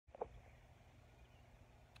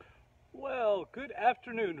Well, good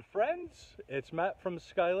afternoon, friends. It's Matt from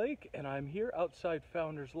Sky Lake, and I'm here outside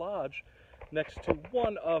Founders Lodge next to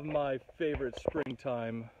one of my favorite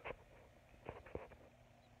springtime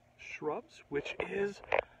shrubs, which is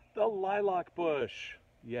the lilac bush.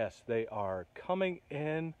 Yes, they are coming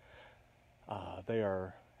in.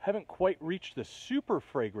 Haven't quite reached the super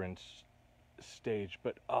fragrance stage,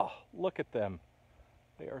 but look at them.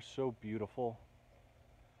 They are so beautiful.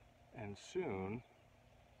 And soon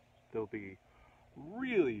they'll be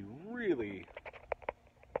really, really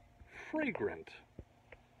fragrant.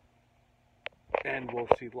 And we'll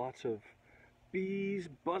see lots of bees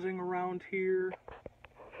buzzing around here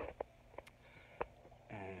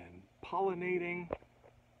and pollinating.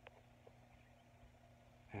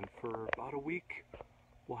 And for about a week,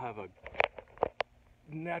 we'll have a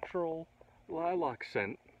natural lilac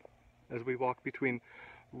scent as we walk between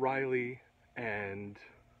Riley and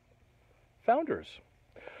Founders.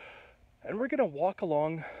 And we're going to walk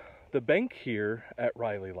along the bank here at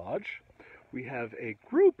Riley Lodge. We have a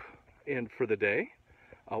group in for the day,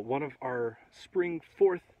 one of our spring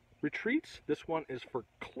 4th retreats. This one is for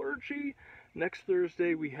clergy. Next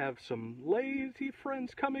Thursday we have some laity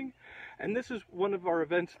friends coming, and this is one of our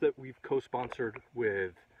events that we've co-sponsored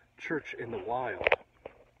with Church in the Wild.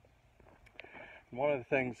 And one of the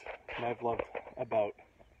things that I've loved about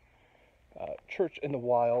Church in the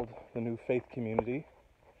Wild, the new faith community,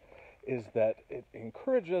 is that it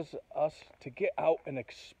encourages us to get out and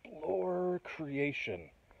explore creation.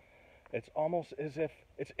 It's almost as if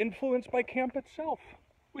it's influenced by camp itself,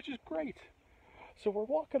 which is great. So we're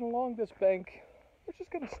walking along this bank. We're just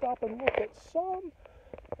going to stop and look at some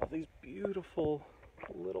of these beautiful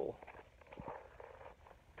little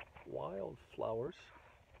wildflowers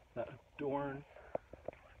that adorn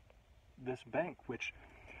this bank, which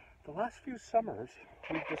the last few summers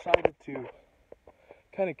we've decided to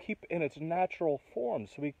kind of keep in its natural form,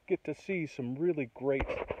 so we get to see some really great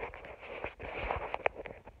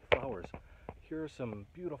flowers. Here are some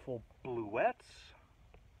beautiful bluets.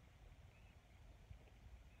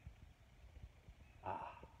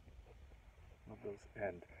 Love those.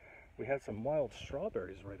 And we have some wild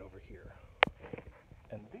strawberries right over here.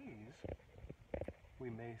 And these we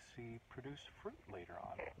may see produce fruit later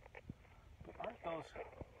on. But aren't those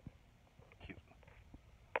cute?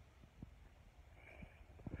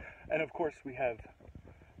 And of course we have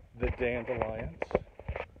the dandelions.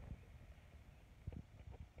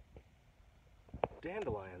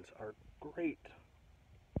 Dandelions are great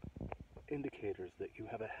indicators that you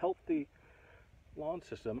have a healthy lawn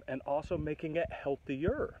system and also making it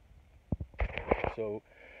healthier. So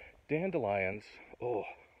dandelions,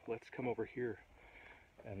 let's come over here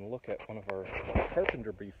and look at one of our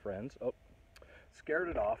carpenter bee friends. Scared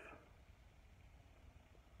it off.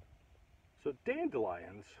 So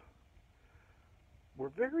dandelions were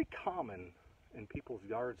very common in people's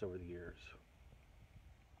yards over the years.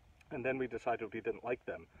 And then we decided we didn't like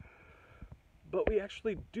them. But we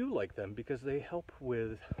actually do like them because they help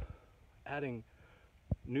with adding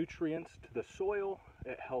nutrients to the soil.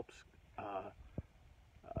 It helps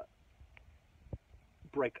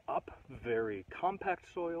break up very compact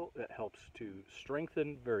soil. It helps to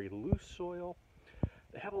strengthen very loose soil.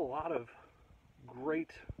 They have a lot of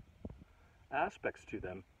great aspects to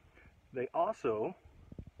them. They also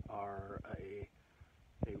are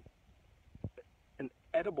an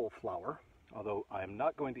edible flower, although I'm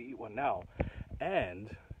not going to eat one now.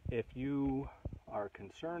 And if you are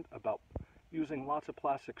concerned about using lots of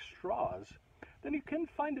plastic straws, then you can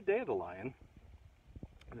find a dandelion,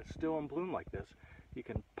 and it's still in bloom like this. You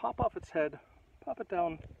can pop off its head, pop it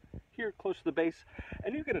down here close to the base,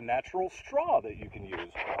 and you get a natural straw that you can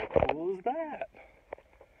use. How cool is that?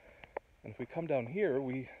 And if we come down here,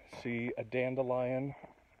 we see a dandelion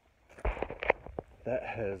that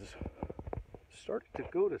has started to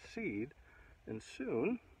go to seed, and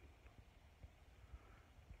soon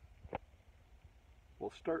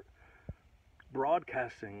we'll start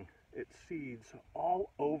broadcasting its seeds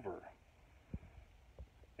all over.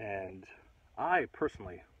 And I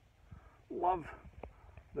personally love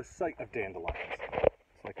the sight of dandelions.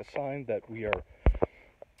 It's like a sign that we are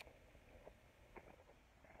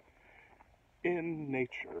in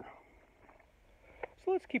nature.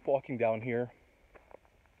 So let's keep walking down here.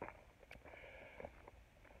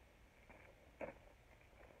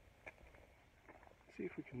 See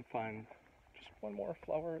if we can find just one more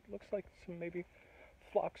flower. It looks like some maybe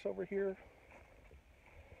phlox over here.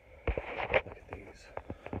 Look at these.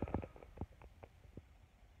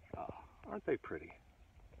 Aren't they pretty?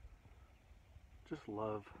 Just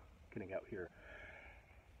love getting out here.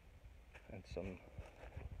 And some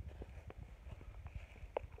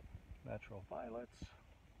Natural violets.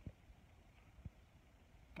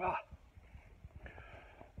 Ah.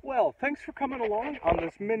 Well, thanks for coming along on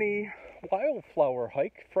this mini wildflower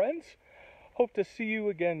hike, friends. Hope to see you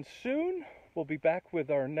again soon. We'll be back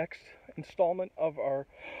with our next installment of our...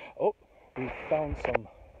 Oh, we found some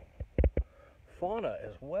fauna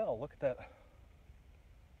as well. Look at that.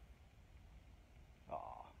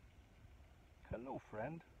 Ah, hello,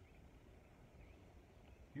 friend.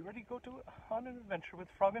 You ready to go on an adventure with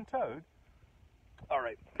Frog and Toad? All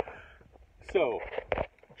right. So,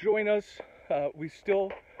 join us. We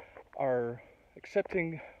still are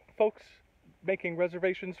accepting folks making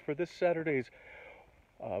reservations for this Saturday's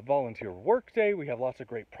volunteer work day. We have lots of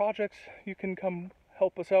great projects you can come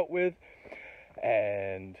help us out with,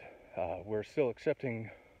 and we're still accepting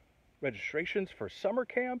registrations for summer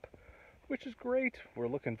camp, which is great. We're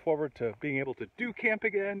looking forward to being able to do camp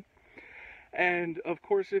again. And of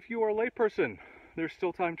course, if you are a layperson, there's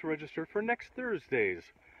still time to register for next Thursday's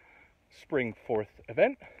Spring 4th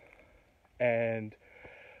event. And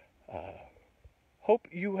hope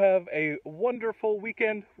you have a wonderful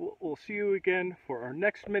weekend. We'll see you again for our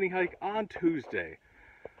next mini hike on Tuesday.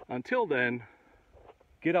 Until then,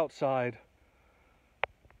 get outside,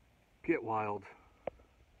 get wild,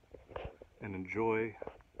 and enjoy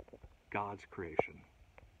God's creation.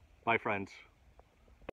 Bye, friends.